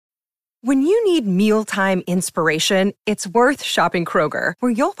When you need mealtime inspiration, it's worth shopping Kroger,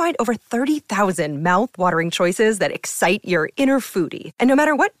 where you'll find over 30,000 mouth-watering choices that excite your inner foodie. And no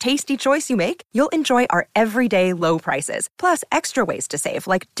matter what tasty choice you make, you'll enjoy our everyday low prices, plus extra ways to save,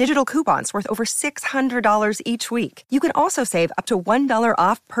 like digital coupons worth over $600 each week. You can also save up to $1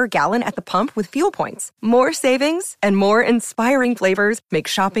 off per gallon at the pump with fuel points. More savings and more inspiring flavors make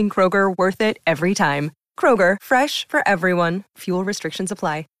shopping Kroger worth it every time. Kroger, fresh for everyone. Fuel restrictions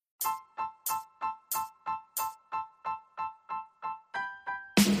apply.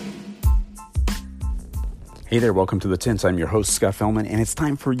 Hey there, welcome to The Tint. I'm your host, Scott Fellman, and it's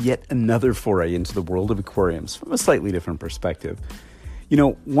time for yet another foray into the world of aquariums from a slightly different perspective. You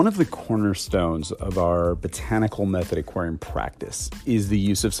know, one of the cornerstones of our botanical method aquarium practice is the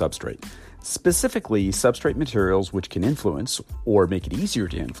use of substrate, specifically substrate materials which can influence, or make it easier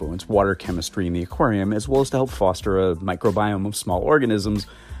to influence, water chemistry in the aquarium, as well as to help foster a microbiome of small organisms,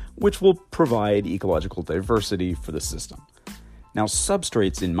 which will provide ecological diversity for the system. Now,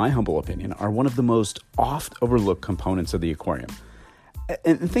 substrates, in my humble opinion, are one of the most oft-overlooked components of the aquarium.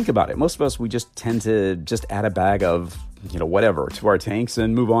 And think about it. Most of us, we just tend to just add a bag of, whatever to our tanks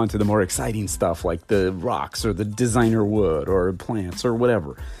and move on to the more exciting stuff like the rocks or the designer wood or plants or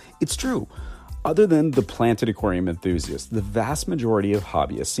whatever. It's true. Other than the planted aquarium enthusiasts, the vast majority of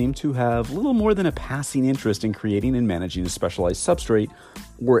hobbyists seem to have little more than a passing interest in creating and managing a specialized substrate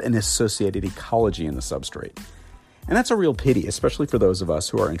or an associated ecology in the substrate. And that's a real pity, especially for those of us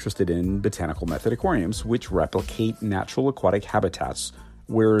who are interested in botanical method aquariums, which replicate natural aquatic habitats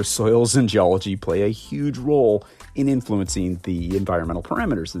where soils and geology play a huge role in influencing the environmental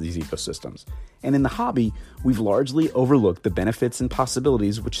parameters of these ecosystems. And in the hobby, we've largely overlooked the benefits and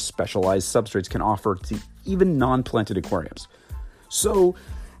possibilities which specialized substrates can offer to even non-planted aquariums. So,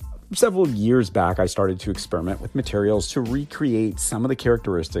 several years back, I started to experiment with materials to recreate some of the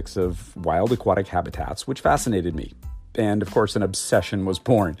characteristics of wild aquatic habitats, which fascinated me. And of course, an obsession was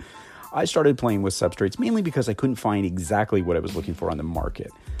born. I started playing with substrates mainly because I couldn't find exactly what I was looking for on the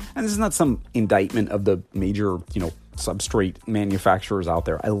market. And this is not some indictment of the major, substrate manufacturers out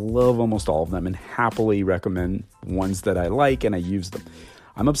there. I love almost all of them and happily recommend ones that I like, and I use them.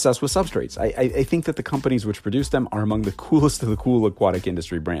 I'm obsessed with substrates. I think that the companies which produce them are among the coolest of the cool aquatic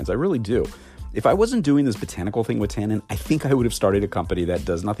industry brands. I really do. If I wasn't doing this botanical thing with tannin, I think I would have started a company that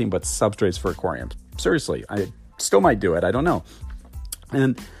does nothing but substrates for aquariums. Seriously, I still might do it. I don't know.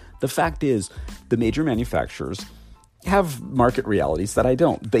 And the fact is, the major manufacturers have market realities that I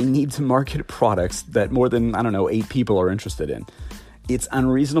don't. They need to market products that more than, 8 people are interested in. It's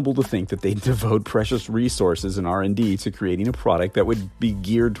unreasonable to think that they devote precious resources in R&D to creating a product that would be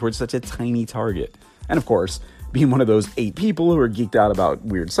geared towards such a tiny target. And of course, being one of those 8 people who are geeked out about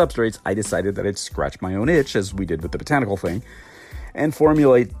weird substrates, I decided that I'd scratch my own itch, as we did with the botanical thing, and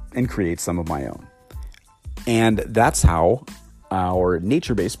formulate and create some of my own. And that's how our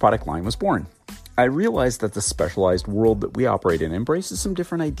nature-based product line was born. I realized that the specialized world that we operate in embraces some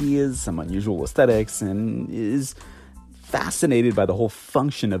different ideas, some unusual aesthetics, and is fascinated by the whole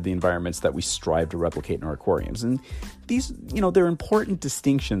function of the environments that we strive to replicate in our aquariums. And these, they're important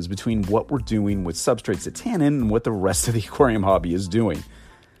distinctions between what we're doing with substrates at Tannin and what the rest of the aquarium hobby is doing.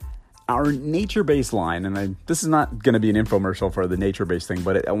 Our nature-based line, and this is not going to be an infomercial for the nature-based thing,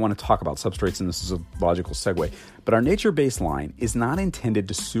 but I want to talk about substrates, and this is a logical segue. But our nature-based line is not intended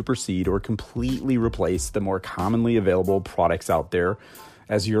to supersede or completely replace the more commonly available products out there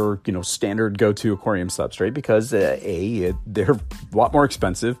as your, standard go-to aquarium substrate, because they're a lot more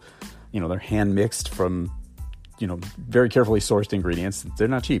expensive. They're hand-mixed from, very carefully sourced ingredients. They're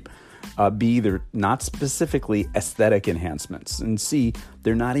not cheap. B, they're not specifically aesthetic enhancements. And C,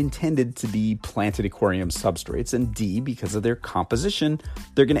 they're not intended to be planted aquarium substrates. And D, because of their composition,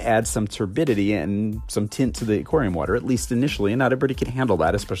 they're going to add some turbidity and some tint to the aquarium water, at least initially. And not everybody can handle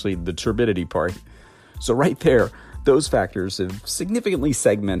that, especially the turbidity part. So right there, those factors have significantly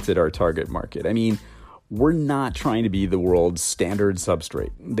segmented our target market. I mean, we're not trying to be the world's standard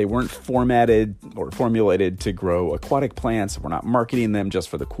substrate. They weren't formatted or formulated to grow aquatic plants. We're not marketing them just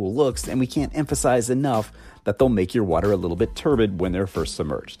for the cool looks, and we can't emphasize enough that they'll make your water a little bit turbid when they're first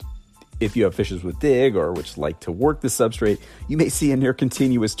submerged. If you have fishes with dig or which like to work the substrate, you may see a near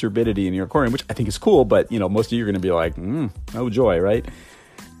continuous turbidity in your aquarium, which I think is cool, but most of you are going to be like, no joy, right?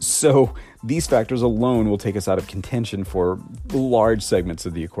 So these factors alone will take us out of contention for large segments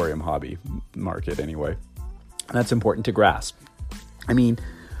of the aquarium hobby market anyway. And that's important to grasp. I mean,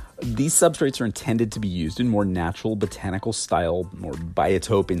 These substrates are intended to be used in more natural, botanical-style, more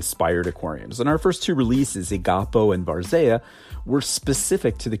biotope-inspired aquariums. And our first two releases, Agapo and Varzea, were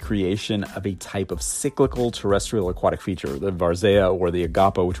specific to the creation of a type of cyclical terrestrial aquatic feature, the Varzea or the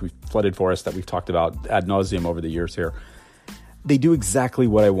Agapo, which we've flooded forest that we've talked about ad nauseum over the years here. They do exactly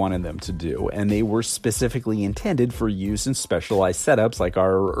what I wanted them to do, and they were specifically intended for use in specialized setups like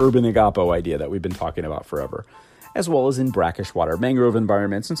our urban Agapo idea that we've been talking about forever, as well as in brackish water mangrove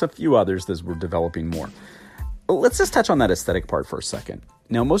environments and a few others as we're developing more. Let's just touch on that aesthetic part for a second.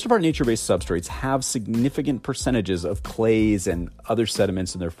 Now, most of our nature-based substrates have significant percentages of clays and other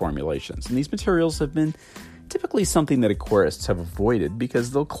sediments in their formulations, and these materials have been typically something that aquarists have avoided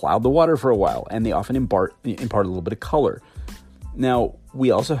because they'll cloud the water for a while, and they often impart a little bit of color. Now,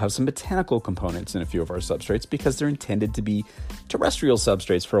 we also have some botanical components in a few of our substrates because they're intended to be terrestrial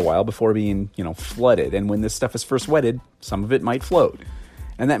substrates for a while before being, flooded. And when this stuff is first wetted, some of it might float.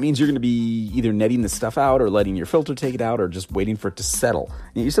 And that means you're going to be either netting this stuff out or letting your filter take it out or just waiting for it to settle.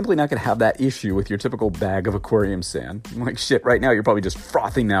 And you're simply not going to have that issue with your typical bag of aquarium sand. Like shit, right now you're probably just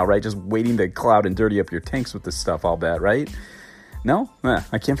frothing now, right? Just waiting to cloud and dirty up your tanks with this stuff, I'll bet, right? No?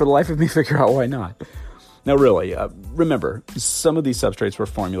 I can't for the life of me figure out why not. Now, really, remember, some of these substrates were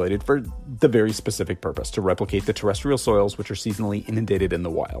formulated for the very specific purpose, to replicate the terrestrial soils which are seasonally inundated in the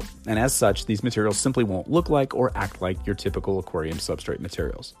wild. And as such, these materials simply won't look like or act like your typical aquarium substrate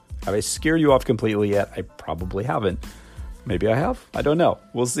materials. Have I scared you off completely yet? I probably haven't. Maybe I have. I don't know.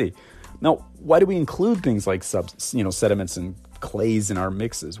 We'll see. Now, why do we include things like sediments and clays in our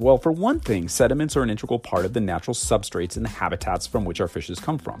mixes? Well, for one thing, sediments are an integral part of the natural substrates and the habitats from which our fishes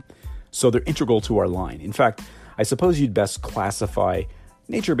come from. So they're integral to our line. In fact, I suppose you'd best classify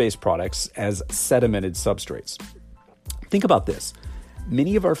nature-based products as sedimented substrates. Think about this.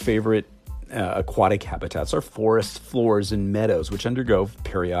 Many of our favorite aquatic habitats are forest floors and meadows, which undergo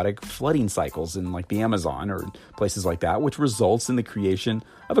periodic flooding cycles in like the Amazon or places like that, which results in the creation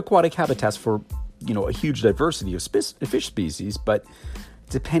of aquatic habitats for, a huge diversity of fish species. But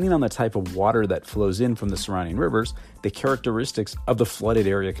depending on the type of water that flows in from the surrounding rivers, the characteristics of the flooded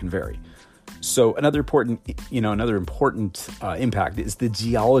area can vary. So another important impact is the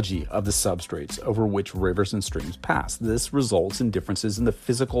geology of the substrates over which rivers and streams pass. This results in differences in the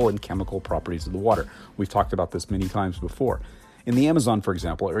physical and chemical properties of the water. We've talked about this many times before. In the Amazon, for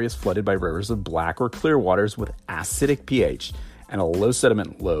example, areas flooded by rivers of black or clear waters with acidic pH and a low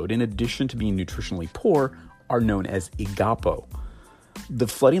sediment load, in addition to being nutritionally poor, are known as Agapo. The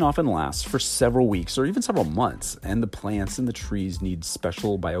flooding often lasts for several weeks or even several months, and the plants and the trees need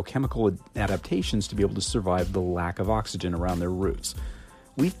special biochemical adaptations to be able to survive the lack of oxygen around their roots.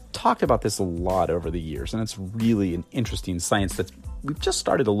 We've talked about this a lot over the years, and it's really an interesting science that we've just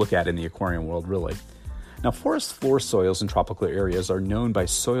started to look at in the aquarium world, really. Now, forest floor soils in tropical areas are known by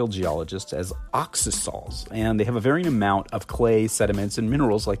soil geologists as oxysols, and they have a varying amount of clay, sediments, and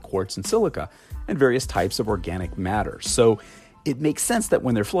minerals like quartz and silica, and various types of organic matter. So it makes sense that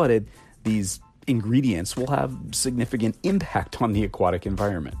when they're flooded, these ingredients will have significant impact on the aquatic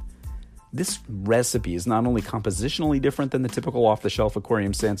environment. This recipe is not only compositionally different than the typical off-the-shelf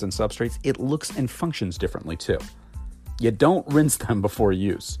aquarium sands and substrates, it looks and functions differently too. You don't rinse them before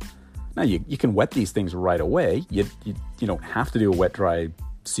use. Now, you can wet these things right away. You don't have to do a wet-dry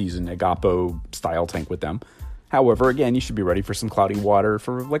season Agapo style tank with them. However, again, you should be ready for some cloudy water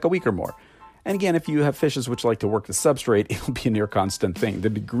for like a week or more. And again, if you have fishes which like to work the substrate, it'll be a near constant thing. The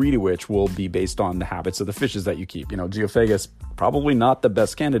degree to which will be based on the habits of the fishes that you keep. Geophagus, probably not the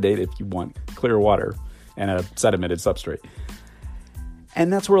best candidate if you want clear water and a sedimented substrate.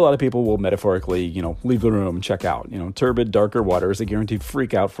 And that's where a lot of people will metaphorically, leave the room and check out. Turbid, darker water is a guaranteed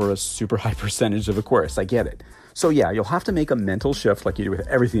freak out for a super high percentage of aquarists. I get it. So yeah, you'll have to make a mental shift like you do with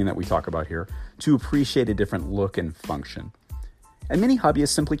everything that we talk about here to appreciate a different look and function. And many hobbyists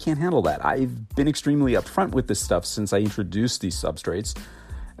simply can't handle that. I've been extremely upfront with this stuff since I introduced these substrates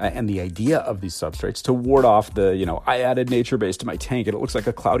and the idea of these substrates to ward off the, I added nature-based to my tank and it looks like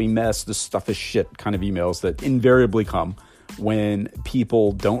a cloudy mess, this stuff is shit kind of emails that invariably come when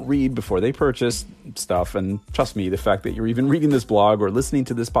people don't read before they purchase stuff. And trust me, the fact that you're even reading this blog or listening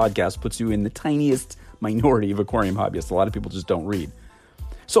to this podcast puts you in the tiniest minority of aquarium hobbyists. A lot of people just don't read.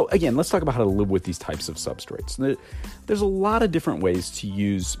 So again, let's talk about how to live with these types of substrates. There's a lot of different ways to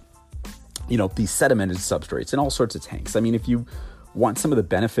use, these sedimented substrates in all sorts of tanks. I mean, if you want some of the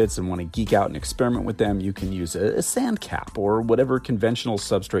benefits and want to geek out and experiment with them, you can use a sand cap or whatever conventional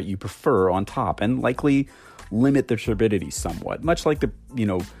substrate you prefer on top and likely limit the turbidity somewhat, much like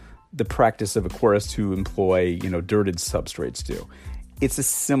the practice of aquarists who employ, dirted substrates do. It's a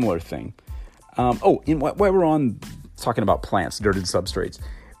similar thing. While we're on talking about plants, dirted substrates,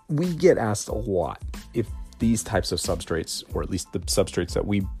 we get asked a lot if these types of substrates, or at least the substrates that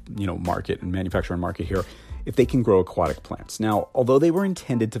we, market and manufacture and market here, if they can grow aquatic plants. Now, although they were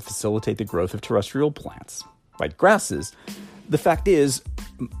intended to facilitate the growth of terrestrial plants, like grasses, the fact is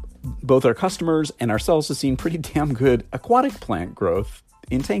both our customers and ourselves have seen pretty damn good aquatic plant growth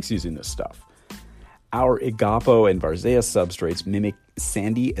in tanks using this stuff. Our Agapo and Varzea substrates mimic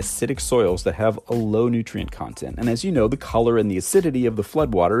sandy, acidic soils that have a low nutrient content. And as you know, the color and the acidity of the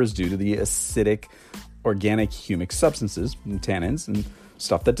floodwater is due to the acidic organic humic substances, and tannins, and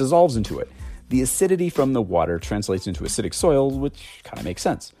stuff that dissolves into it. The acidity from the water translates into acidic soils, which kind of makes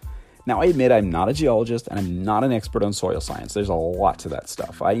sense. Now, I admit I'm not a geologist and I'm not an expert on soil science. There's a lot to that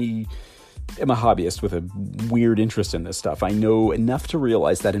stuff. I am a hobbyist with a weird interest in this stuff. I know enough to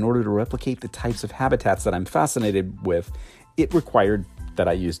realize that in order to replicate the types of habitats that I'm fascinated with, it required that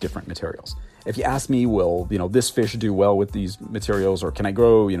I use different materials. If you ask me, will this fish do well with these materials, or can I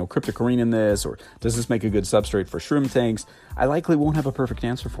grow cryptococcine in this, or does this make a good substrate for shroom tanks, I likely won't have a perfect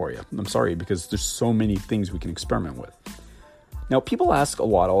answer for you. I'm sorry, because there's so many things we can experiment with. Now, people ask a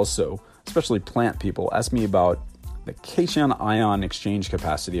lot also, especially plant people, ask me about the cation-ion exchange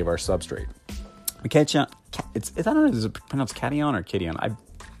capacity of our substrate. I don't know, is it pronounced cation or cation? I've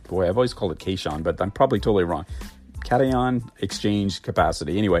always called it cation, but I'm probably totally wrong. Cation exchange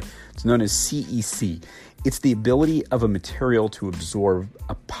capacity. Anyway, it's known as CEC. It's the ability of a material to absorb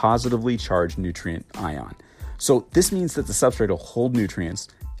a positively charged nutrient ion. So this means that the substrate will hold nutrients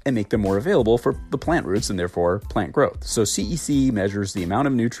and make them more available for the plant roots and therefore plant growth. So CEC measures the amount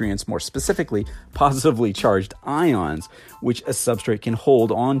of nutrients, more specifically positively charged ions, which a substrate can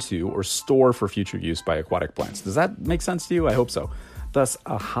hold onto or store for future use by aquatic plants. Does that make sense to you? I hope so. Thus,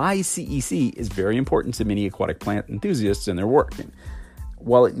 a high CEC is very important to many aquatic plant enthusiasts in their work. And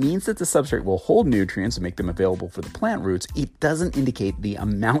while it means that the substrate will hold nutrients and make them available for the plant roots, it doesn't indicate the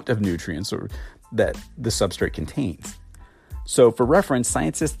amount of nutrients that the substrate contains. So for reference,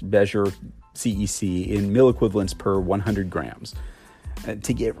 scientists measure CEC in milliequivalents per 100 grams.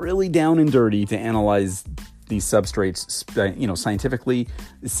 To get really down and dirty to analyze these substrates, scientifically,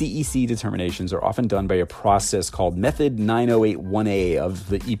 the CEC determinations are often done by a process called Method 9081A of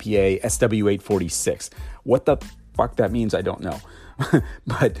the EPA SW846. What the fuck that means, I don't know.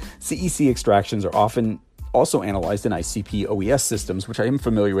 But CEC extractions are often also analyzed in ICP OES systems, which I am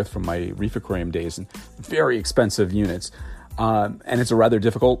familiar with from my reef aquarium days, and very expensive units. And it's a rather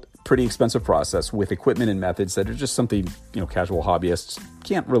difficult, pretty expensive process with equipment and methods that are just something, casual hobbyists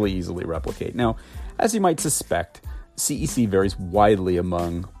can't really easily replicate. Now, as you might suspect, CEC varies widely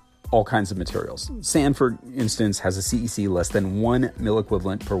among all kinds of materials. Sand, for instance, has a CEC less than 1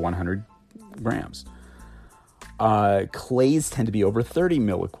 milliequivalent per 100 grams. Clays tend to be over 30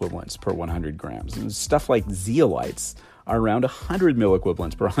 milliequivalents per 100 grams. And stuff like zeolites are around 100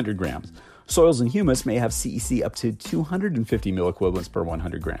 milliequivalents per 100 grams. Soils and humus may have CEC up to 250 milliequivalents per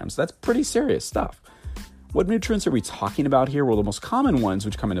 100 grams. That's pretty serious stuff. What nutrients are we talking about here? Well, the most common ones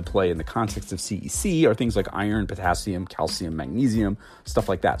which come into play in the context of CEC are things like iron, potassium, calcium, magnesium, stuff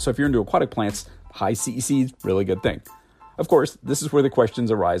like that. So if you're into aquatic plants, high CEC is a really good thing. Of course, this is where the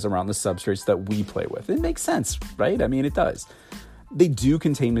questions arise around the substrates that we play with. It makes sense, right? I mean, it does. They do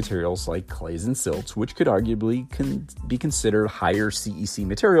contain materials like clays and silts, which could arguably be considered higher CEC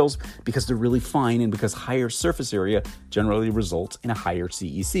materials because they're really fine and because higher surface area generally results in a higher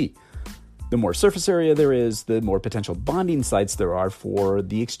CEC. The more surface area there is, the more potential bonding sites there are for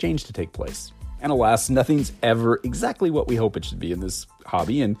the exchange to take place. And alas, nothing's ever exactly what we hope it should be in this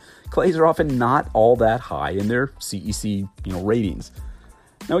hobby, and clays are often not all that high in their CEC, ratings.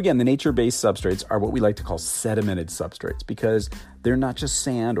 Now again, the nature-based substrates are what we like to call sedimented substrates because they're not just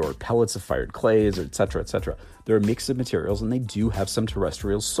sand or pellets of fired clays, or et cetera, et cetera. They're a mix of materials, and they do have some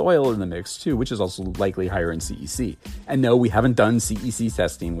terrestrial soil in the mix too, which is also likely higher in CEC. And no, we haven't done CEC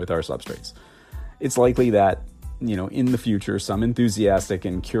testing with our substrates. It's likely that, in the future, some enthusiastic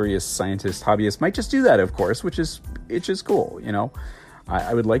and curious scientist hobbyists might just do that, of course, which is cool,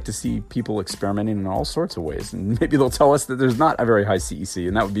 I would like to see people experimenting in all sorts of ways, and maybe they'll tell us that there's not a very high CEC,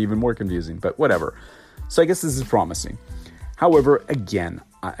 and that would be even more confusing, but whatever. So I guess this is promising. However, again,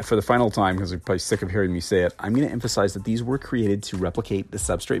 for the final time, because you're probably sick of hearing me say it, I'm going to emphasize that these were created to replicate the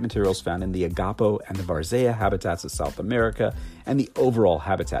substrate materials found in the Agapo and the Varzea habitats of South America and the overall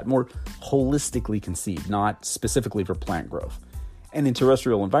habitat, more holistically conceived, not specifically for plant growth. And in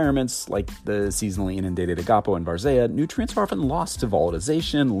terrestrial environments, like the seasonally inundated Agapo and Varzea, nutrients are often lost to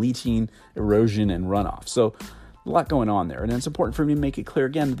volatilization, leaching, erosion, and runoff. So a lot going on there. And it's important for me to make it clear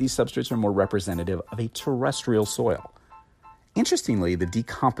again that these substrates are more representative of a terrestrial soil. Interestingly, the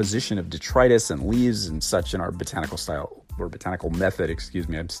decomposition of detritus and leaves and such in our botanical method,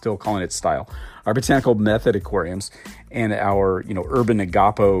 I'm still calling it style, our botanical method aquariums and our, urban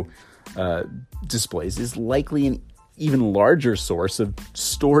agapo displays is likely an even larger source of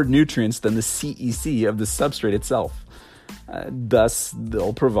stored nutrients than the CEC of the substrate itself. Thus,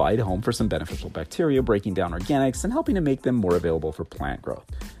 they'll provide home for some beneficial bacteria, breaking down organics and helping to make them more available for plant growth.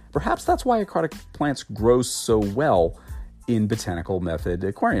 Perhaps that's why aquatic plants grow so well in botanical method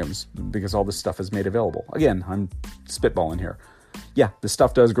aquariums, because all this stuff is made available. Again, I'm spitballing here. Yeah, the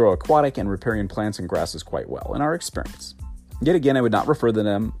stuff does grow aquatic and riparian plants and grasses quite well in our experience. Yet again, I would not refer to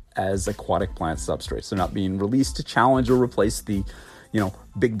them as aquatic plant substrates. They're not being released to challenge or replace the,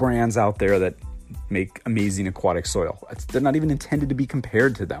 big brands out there that make amazing aquatic soil. They're not even intended to be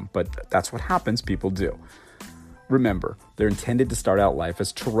compared to them, but that's what happens. People do. Remember, they're intended to start out life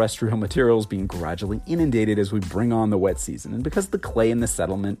as terrestrial materials being gradually inundated as we bring on the wet season. And because the clay and the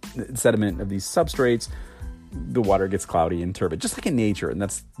sediment of these substrates, the water gets cloudy and turbid, just like in nature. And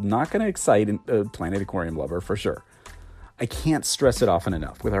that's not going to excite a planet aquarium lover for sure. I can't stress it often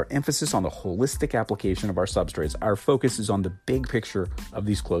enough. With our emphasis on the holistic application of our substrates, our focus is on the big picture of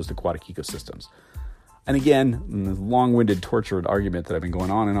these closed aquatic ecosystems. And again, in the long-winded, tortured argument that I've been going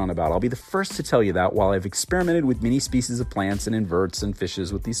on and on about, I'll be the first to tell you that while I've experimented with many species of plants and inverts and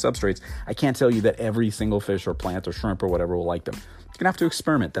fishes with these substrates, I can't tell you that every single fish or plant or shrimp or whatever will like them. You're going to have to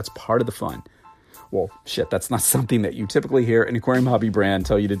experiment. That's part of the fun. Well, that's not something that you typically hear an aquarium hobby brand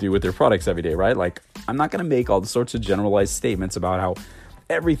tell you to do with their products every day, right? Like, I'm not going to make all the sorts of generalized statements about how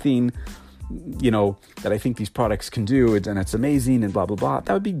everything, that I think these products can do, and it's amazing and blah, blah, blah.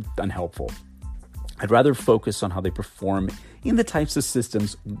 That would be unhelpful. I'd rather focus on how they perform in the types of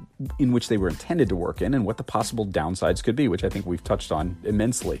systems in which they were intended to work in and what the possible downsides could be, which I think we've touched on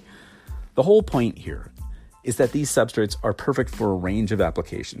immensely. The whole point here is that these substrates are perfect for a range of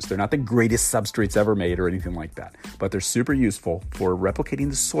applications. They're not the greatest substrates ever made or anything like that, but they're super useful for replicating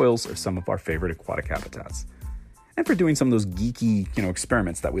the soils of some of our favorite aquatic habitats and for doing some of those geeky,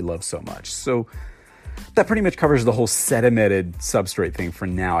 experiments that we love so much. So that pretty much covers the whole sedimented substrate thing for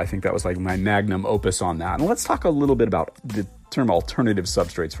now. I think that was like my magnum opus on that. And let's talk a little bit about the term alternative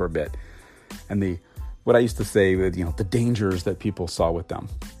substrates for a bit and what I used to say, the dangers that people saw with them.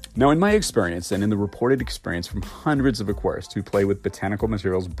 Now, in my experience and in the reported experience from hundreds of aquarists who play with botanical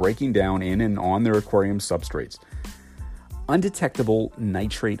materials breaking down in and on their aquarium substrates, undetectable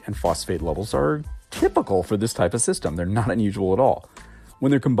nitrate and phosphate levels are typical for this type of system. They're not unusual at all. When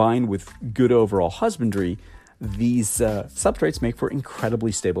they're combined with good overall husbandry, these substrates make for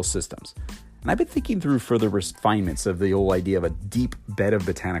incredibly stable systems. And I've been thinking through further refinements of the whole idea of a deep bed of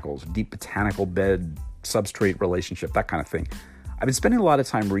botanicals, deep botanical bed substrate relationship, that kind of thing. I've been spending a lot of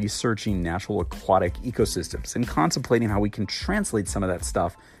time researching natural aquatic ecosystems and contemplating how we can translate some of that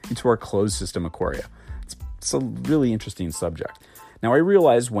stuff into our closed system aquaria. It's a really interesting subject. Now, I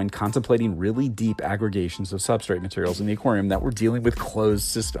realize when contemplating really deep aggregations of substrate materials in the aquarium that we're dealing with closed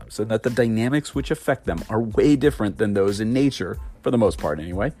systems and that the dynamics which affect them are way different than those in nature, for the most part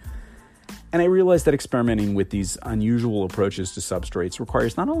anyway. And I realize that experimenting with these unusual approaches to substrates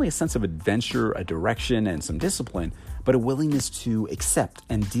requires not only a sense of adventure, a direction, and some discipline, but a willingness to accept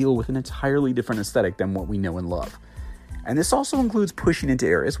and deal with an entirely different aesthetic than what we know and love. And this also includes pushing into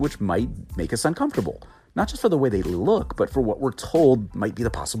areas which might make us uncomfortable, not just for the way they look, but for what we're told might be the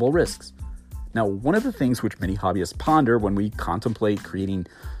possible risks. Now, one of the things which many hobbyists ponder when we contemplate creating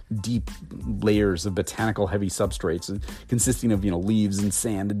deep layers of botanical heavy substrates consisting of, leaves and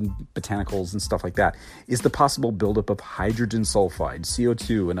sand and botanicals and stuff like that is the possible buildup of hydrogen sulfide,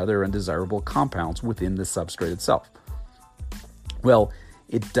 CO2, and other undesirable compounds within the substrate itself. Well,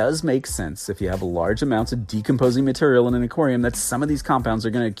 it does make sense if you have large amounts of decomposing material in an aquarium that some of these compounds are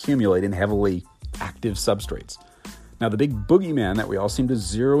going to accumulate in heavily active substrates. Now, the big boogeyman that we all seem to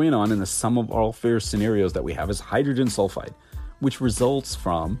zero in on in the sum of all fair scenarios that we have is hydrogen sulfide, which results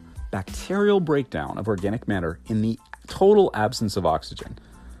from bacterial breakdown of organic matter in the total absence of oxygen.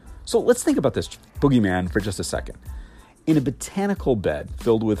 So let's think about this boogeyman for just a second. In a botanical bed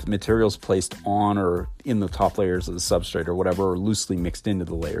filled with materials placed on or in the top layers of the substrate or whatever, or loosely mixed into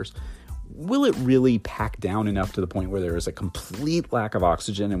the layers, will it really pack down enough to the point where there is a complete lack of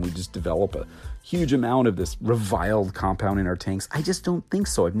oxygen and we just develop a huge amount of this reviled compound in our tanks? I just don't think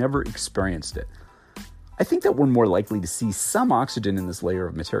so. I've never experienced it. I think that we're more likely to see some oxygen in this layer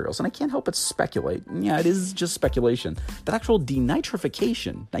of materials, and I can't help but speculate, it is just speculation, that actual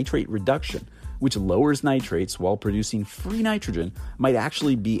denitrification, nitrate reduction, which lowers nitrates while producing free nitrogen, might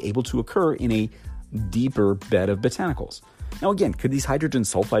actually be able to occur in a deeper bed of botanicals. Now again, could these hydrogen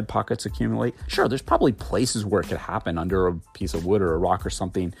sulfide pockets accumulate? Sure, there's probably places where it could happen under a piece of wood or a rock or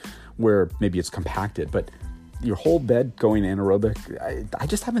something where maybe it's compacted, but your whole bed going anaerobic, I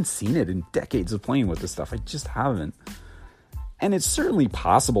just haven't seen it in decades of playing with this stuff. I just haven't. And it's certainly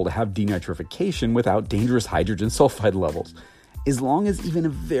possible to have denitrification without dangerous hydrogen sulfide levels. As long as even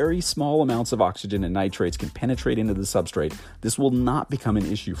very small amounts of oxygen and nitrates can penetrate into the substrate, this will not become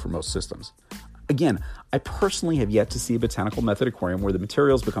an issue for most systems. Again, I personally have yet to see a botanical method aquarium where the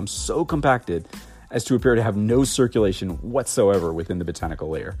materials become so compacted as to appear to have no circulation whatsoever within the botanical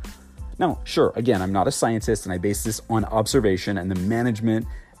layer. Now, sure, again, I'm not a scientist, and I base this on observation and the management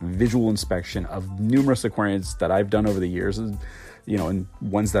and visual inspection of numerous aquariums that I've done over the years, and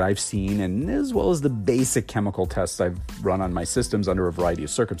ones that I've seen, and as well as the basic chemical tests I've run on my systems under a variety of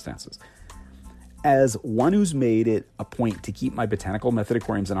circumstances. As one who's made it a point to keep my botanical method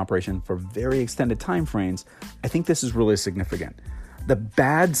aquariums in operation for very extended time frames, I think this is really significant. The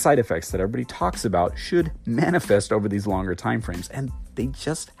bad side effects that everybody talks about should manifest over these longer time frames, and they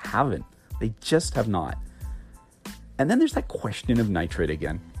just haven't. They just have not. And then there's that question of nitrate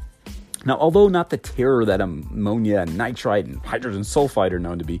again. Now, although not the terror that ammonia and nitrite and hydrogen sulfide are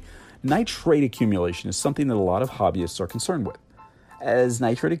known to be, nitrate accumulation is something that a lot of hobbyists are concerned with. As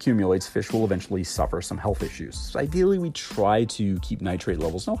nitrate accumulates, fish will eventually suffer some health issues. So ideally, we try to keep nitrate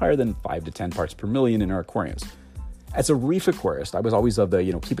levels no higher than 5 to 10 parts per million in our aquariums. As a reef aquarist, I was always of the,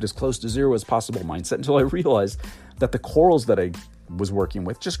 keep it as close to zero as possible mindset until I realized that the corals that I was working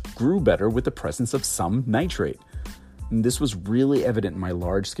with just grew better with the presence of some nitrate. And this was really evident in my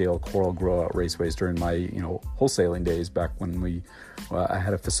large-scale coral grow-out raceways during my, wholesaling days back when I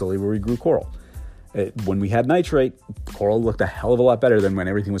had a facility where we grew coral. When we had nitrate, coral looked a hell of a lot better than when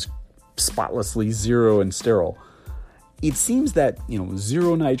everything was spotlessly zero and sterile. It seems that,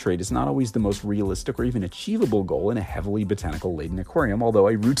 zero nitrate is not always the most realistic or even achievable goal in a heavily botanical-laden aquarium, although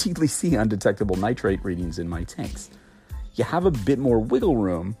I routinely see undetectable nitrate readings in my tanks. You have a bit more wiggle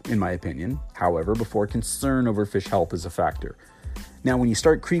room, in my opinion, however, before concern over fish health is a factor. Now, when you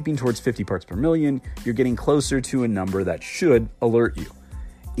start creeping towards 50 parts per million, you're getting closer to a number that should alert you.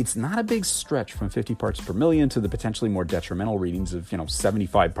 It's not a big stretch from 50 parts per million to the potentially more detrimental readings of,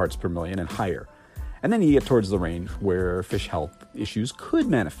 75 parts per million and higher. And then you get towards the range where fish health issues could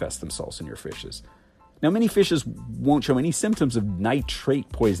manifest themselves in your fishes. Now, many fishes won't show any symptoms of nitrate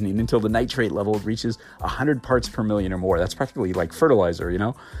poisoning until the nitrate level reaches 100 parts per million or more. That's practically like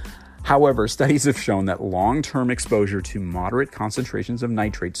fertilizer, However, studies have shown that long-term exposure to moderate concentrations of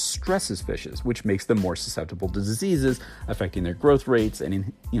nitrate stresses fishes, which makes them more susceptible to diseases, affecting their growth rates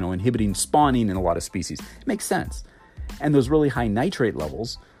and, inhibiting spawning in a lot of species. It makes sense. And those really high nitrate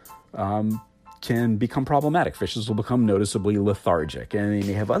levels can become problematic. Fishes will become noticeably lethargic, and they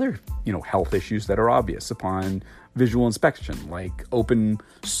may have other, health issues that are obvious upon visual inspection, like open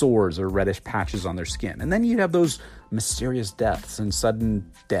sores or reddish patches on their skin. And then you'd have those mysterious deaths and sudden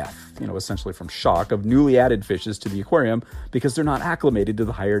death, essentially from shock of newly added fishes to the aquarium because they're not acclimated to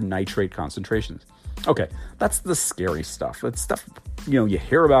the higher nitrate concentrations. Okay, that's the scary stuff. That's stuff, you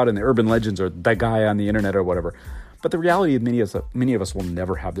hear about in the urban legends or that guy on the internet or whatever. But the reality is many of us will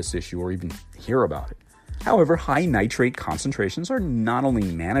never have this issue or even hear about it. However, high nitrate concentrations are not only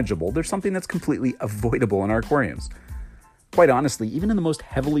manageable, they're something that's completely avoidable in our aquariums. Quite honestly, even in the most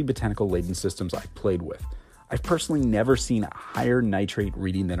heavily botanical-laden systems I've played with, I've personally never seen a higher nitrate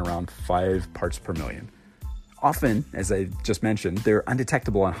reading than around 5 parts per million. Often, as I just mentioned, they're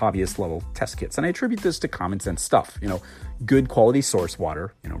undetectable on hobbyist-level test kits, and I attribute this to common sense stuff. Good quality source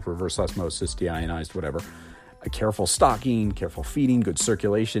water, reverse osmosis, deionized, whatever. A careful stocking, careful feeding, good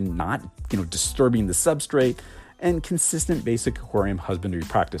circulation, not, disturbing the substrate, and consistent basic aquarium husbandry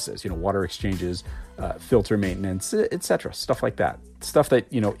practices, water exchanges, filter maintenance, etc. Stuff like that. Stuff that,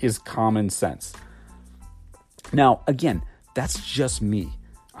 is common sense. Now, again, that's just me.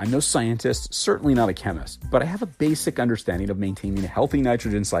 I'm no scientist, certainly not a chemist, but I have a basic understanding of maintaining a healthy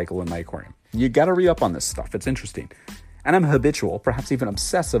nitrogen cycle in my aquarium. You gotta read up on this stuff. It's interesting. And I'm habitual, perhaps even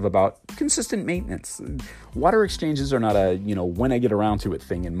obsessive about consistent maintenance. Water exchanges are not a, when I get around to it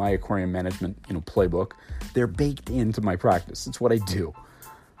thing in my aquarium management, playbook. They're baked into my practice. It's what I do.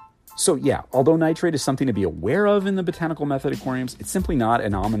 So yeah, although nitrate is something to be aware of in the botanical method aquariums, it's simply not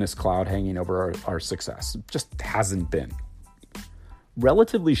an ominous cloud hanging over our success. It just hasn't been.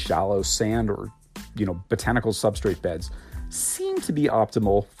 Relatively shallow sand or, botanical substrate beds seem to be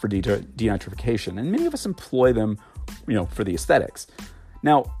optimal for denitrification, and many of us employ them for the aesthetics.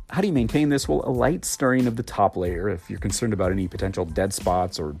 Now, how do you maintain this? Well, a light stirring of the top layer, if you're concerned about any potential dead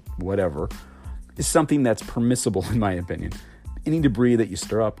spots or whatever, is something that's permissible in my opinion. any debris that you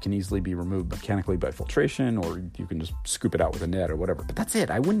stir up can easily be removed mechanically by filtration, or you can just scoop it out with a net or whatever. But that's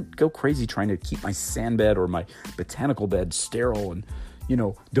it. I wouldn't go crazy trying to keep my sand bed or my botanical bed sterile and,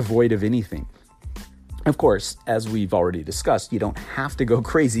 devoid of anything. Of course, as we've already discussed, you don't have to go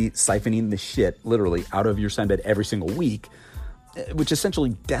crazy siphoning the shit literally out of your sand bed every single week, which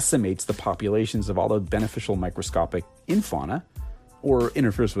essentially decimates the populations of all the beneficial microscopic infauna or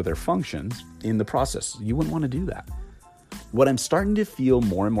interferes with their functions in the process. You wouldn't want to do that. What I'm starting to feel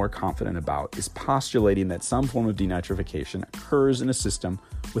more and more confident about is postulating that some form of denitrification occurs in a system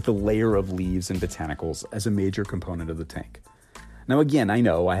with a layer of leaves and botanicals as a major component of the tank. Now, again, I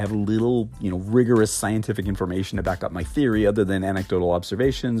know I have little, rigorous scientific information to back up my theory other than anecdotal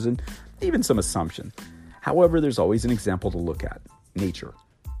observations and even some assumption. However, there's always an example to look at: nature.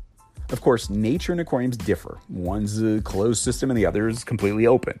 Of course, nature and aquariums differ. One's a closed system and the other is completely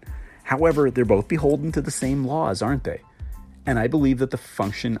open. However, they're both beholden to the same laws, aren't they? And I believe that the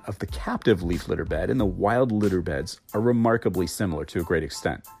function of the captive leaf litter bed and the wild litter beds are remarkably similar to a great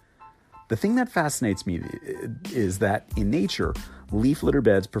extent. The thing that fascinates me is that in nature, leaf litter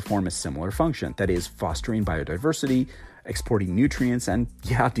beds perform a similar function, that is, fostering biodiversity, exporting nutrients, and,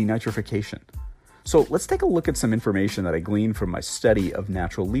 denitrification. So let's take a look at some information that I gleaned from my study of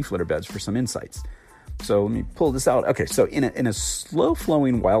natural leaf litter beds for some insights. So let me pull this out. Okay, so in a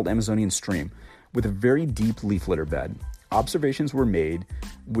slow-flowing wild Amazonian stream with a very deep leaf litter bed, observations were made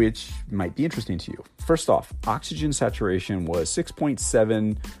which might be interesting to you. First off, oxygen saturation was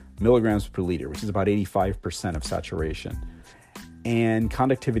 6.7 milligrams per liter, which is about 85% of saturation. And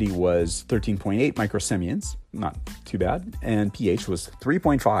conductivity was 13.8 microsiemens, not too bad. And pH was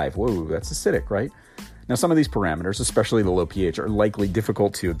 3.5. Whoa, that's acidic, right? Now, some of these parameters, especially the low pH, are likely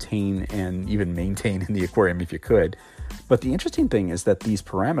difficult to obtain and even maintain in the aquarium if you could. But the interesting thing is that these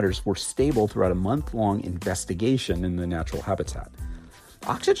parameters were stable throughout a month-long investigation in the natural habitat.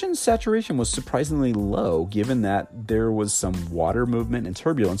 Oxygen saturation was surprisingly low, given that there was some water movement and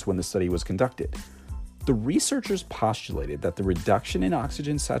turbulence when the study was conducted. The researchers postulated that the reduction in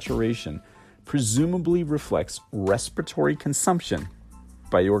oxygen saturation presumably reflects respiratory consumption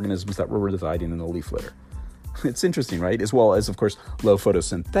by the organisms that were residing in the leaf litter. It's interesting, right? As well as, of course, low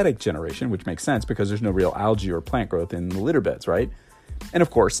photosynthetic generation, which makes sense because there's no real algae or plant growth in the litter beds, right? And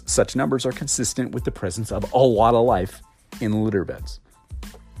of course, such numbers are consistent with the presence of a lot of life in the litter beds.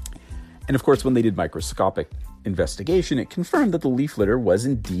 And of course, when they did microscopic investigation, it confirmed that the leaf litter was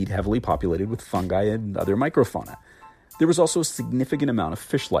indeed heavily populated with fungi and other microfauna. There was also a significant amount of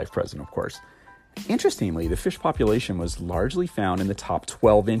fish life present, of course. Interestingly, the fish population was largely found in the top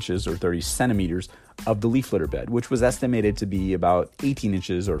 12 inches or 30 centimeters of the leaf litter bed, which was estimated to be about 18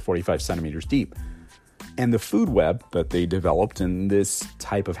 inches or 45 centimeters deep. And the food web that they developed in this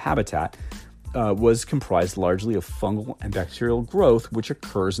type of habitat was comprised largely of fungal and bacterial growth, which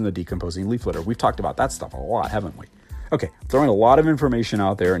occurs in the decomposing leaf litter. We've talked about that stuff a lot, haven't we? Okay, throwing a lot of information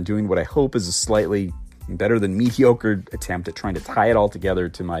out there and doing what I hope is a slightly better than mediocre attempt at trying to tie it all together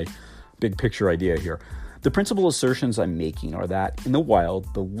to my big picture idea here. The principal assertions I'm making are that in the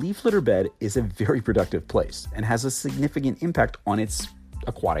wild, the leaf litter bed is a very productive place and has a significant impact on its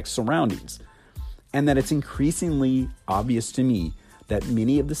aquatic surroundings, and that it's increasingly obvious to me that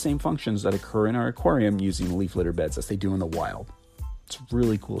many of the same functions that occur in our aquarium using leaf litter beds as they do in the wild. It's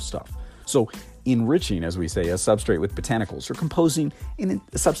really cool stuff. So enriching, as we say, a substrate with botanicals or composing in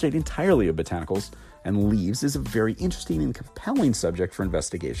a substrate entirely of botanicals and leaves is a very interesting and compelling subject for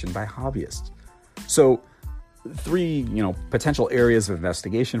investigation by hobbyists. So three, potential areas of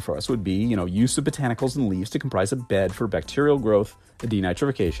investigation for us would be, use of botanicals and leaves to comprise a bed for bacterial growth and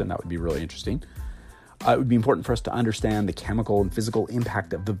denitrification. That would be really interesting. It would be important for us to understand the chemical and physical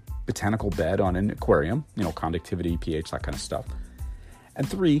impact of the botanical bed on an aquarium, conductivity, pH, that kind of stuff. And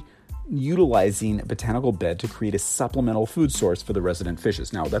three, utilizing a botanical bed to create a supplemental food source for the resident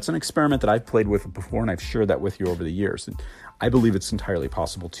fishes. Now, that's an experiment that I've played with before, and I've shared that with you over the years. And I believe it's entirely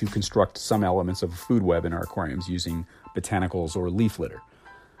possible to construct some elements of a food web in our aquariums using botanicals or leaf litter.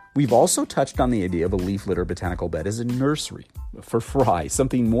 We've also touched on the idea of a leaf litter botanical bed as a nursery for fry,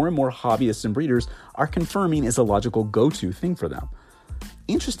 something more and more hobbyists and breeders are confirming is a logical go-to thing for them.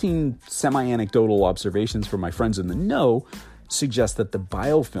 Interesting semi-anecdotal observations from my friends in the know suggest that the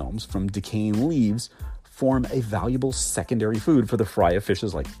biofilms from decaying leaves form a valuable secondary food for the fry of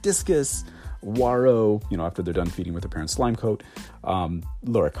fishes like discus, waro, after they're done feeding with their parent slime coat,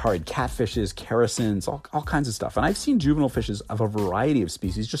 loricarid catfishes, characins, all kinds of stuff. And I've seen juvenile fishes of a variety of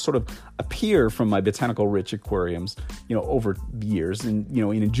species just sort of appear from my botanical-rich aquariums, over the years and,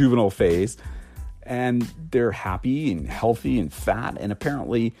 in a juvenile phase. And they're happy and healthy and fat and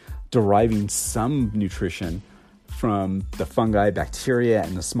apparently deriving some nutrition from the fungi, bacteria,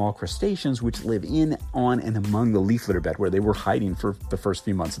 and the small crustaceans which live in, on, and among the leaf litter bed where they were hiding for the first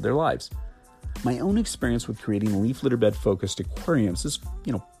few months of their lives. My own experience with creating leaf litter bed focused aquariums has,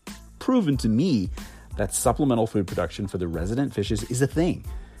 proven to me that supplemental food production for the resident fishes is a thing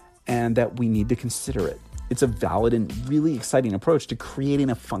and that we need to consider it. It's a valid and really exciting approach to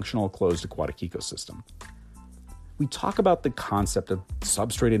creating a functional closed aquatic ecosystem. We talk about the concept of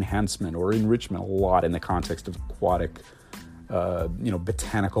substrate enhancement or enrichment a lot in the context of aquatic,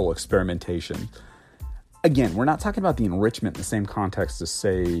 botanical experimentation. Again, we're not talking about the enrichment in the same context as,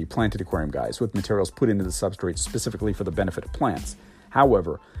 say, planted aquarium guys with materials put into the substrate specifically for the benefit of plants.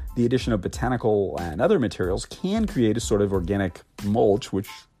 However, the addition of botanical and other materials can create a sort of organic mulch which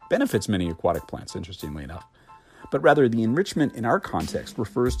benefits many aquatic plants, interestingly enough. But rather, the enrichment in our context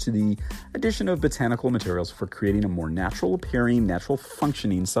refers to the addition of botanical materials for creating a more natural appearing, natural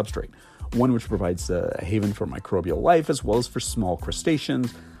functioning substrate, one which provides a haven for microbial life as well as for small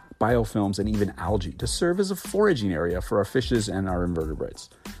crustaceans, biofilms, and even algae to serve as a foraging area for our fishes and our invertebrates.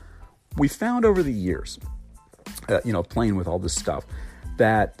 We found over the years, playing with all this stuff,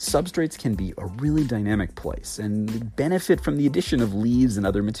 that substrates can be a really dynamic place and benefit from the addition of leaves and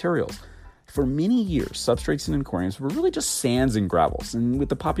other materials. For many years, substrates in aquariums were really just sands and gravels, and with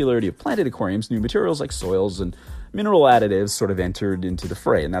the popularity of planted aquariums, new materials like soils and mineral additives sort of entered into the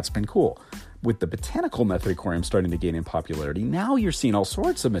fray, and that's been cool. With the botanical method aquarium starting to gain in popularity, now you're seeing all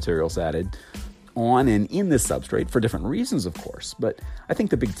sorts of materials added on and in this substrate for different reasons, of course. But I think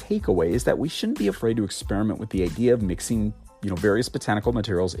the big takeaway is that we shouldn't be afraid to experiment with the idea of mixing various botanical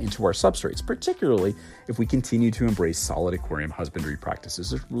materials into our substrates, particularly if we continue to embrace solid aquarium husbandry practices.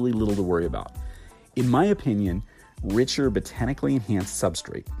 There's really little to worry about. In my opinion, richer botanically enhanced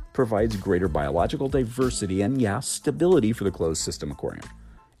substrate provides greater biological diversity and, stability for the closed system aquarium.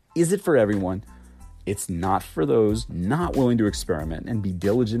 Is it for everyone? It's not for those not willing to experiment and be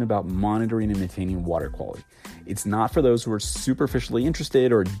diligent about monitoring and maintaining water quality. It's not for those who are superficially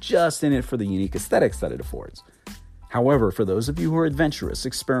interested or just in it for the unique aesthetics that it affords. However, for those of you who are adventurous,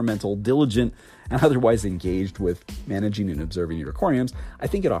 experimental, diligent, and otherwise engaged with managing and observing your aquariums, I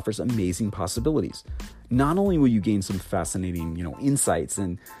think it offers amazing possibilities. Not only will you gain some fascinating, insights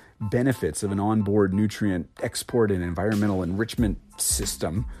and benefits of an onboard nutrient export and environmental enrichment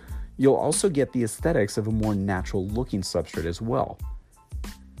system, you'll also get the aesthetics of a more natural-looking substrate as well.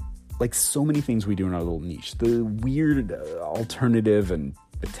 Like so many things we do in our little niche, the weird alternative and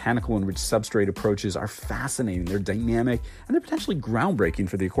botanical enriched substrate approaches are fascinating. They're dynamic, and they're potentially groundbreaking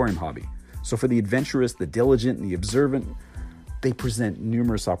for the aquarium hobby. So for the adventurous, the diligent, and the observant, they present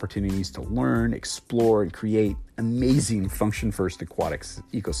numerous opportunities to learn, explore, and create amazing function-first aquatic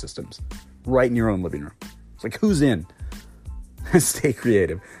ecosystems right in your own living room. It's like, who's in? Stay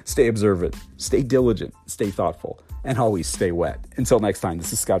creative, stay observant, stay diligent, stay thoughtful, and always stay wet. Until next time,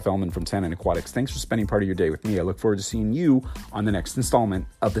 this is Scott Fellman from Tannin Aquatics. Thanks for spending part of your day with me. I look forward to seeing you on the next installment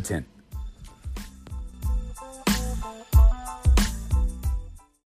of The Tint.